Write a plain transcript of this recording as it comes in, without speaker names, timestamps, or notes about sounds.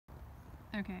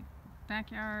Okay,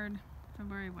 backyard,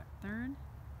 February what, 3rd?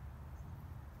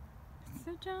 It's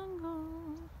the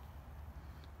jungle.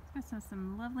 It's got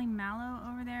some lovely mallow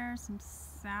over there, some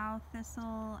sow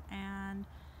thistle, and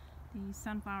the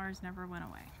sunflowers never went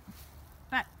away.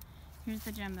 But here's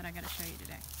the gem that I gotta show you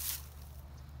today.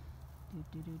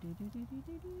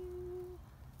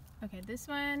 Okay, this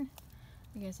one,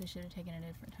 I guess I should have taken it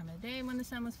a different time of the day when the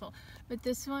sun was full. But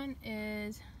this one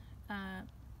is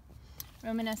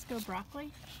Romanesco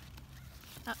broccoli.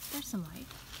 Oh, there's some light.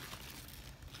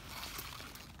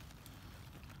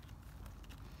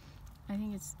 I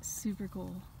think it's super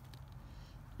cool.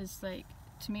 It's like,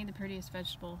 to me, the prettiest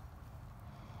vegetable.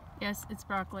 Yes, it's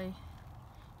broccoli.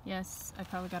 Yes, I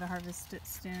probably gotta harvest it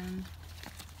soon.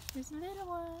 There's a little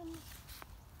one.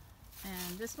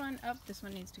 And this one, oh, this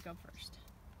one needs to go first.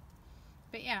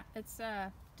 But yeah, it's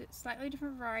a slightly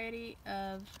different variety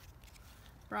of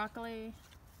broccoli.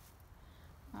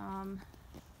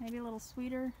 Maybe a little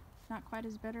sweeter, not quite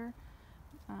as bitter.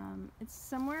 It's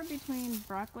somewhere between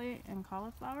broccoli and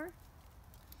cauliflower.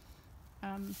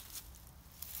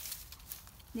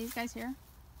 These guys here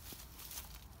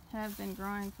have been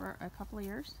growing for a couple of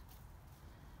years.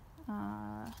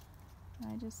 I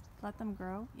just let them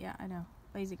grow. Yeah, I know,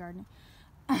 lazy gardening.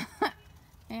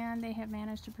 And they have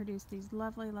managed to produce these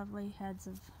lovely, lovely heads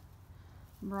of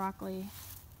broccoli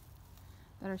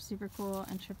that are super cool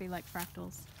and trippy like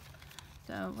fractals.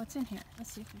 So what's in here?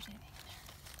 Let's see if there's anything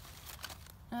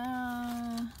in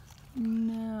there.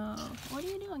 No. What are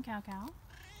you doing, Cow Cow?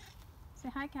 Say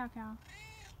hi, Cow Cow.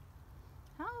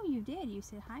 Oh, you did. You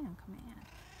said hi on command.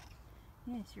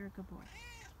 Yes, you're a good boy.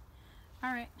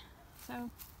 Alright, so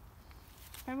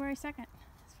February 2nd.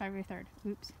 It's February 3rd.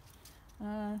 Oops.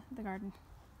 The garden.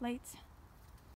 Lates.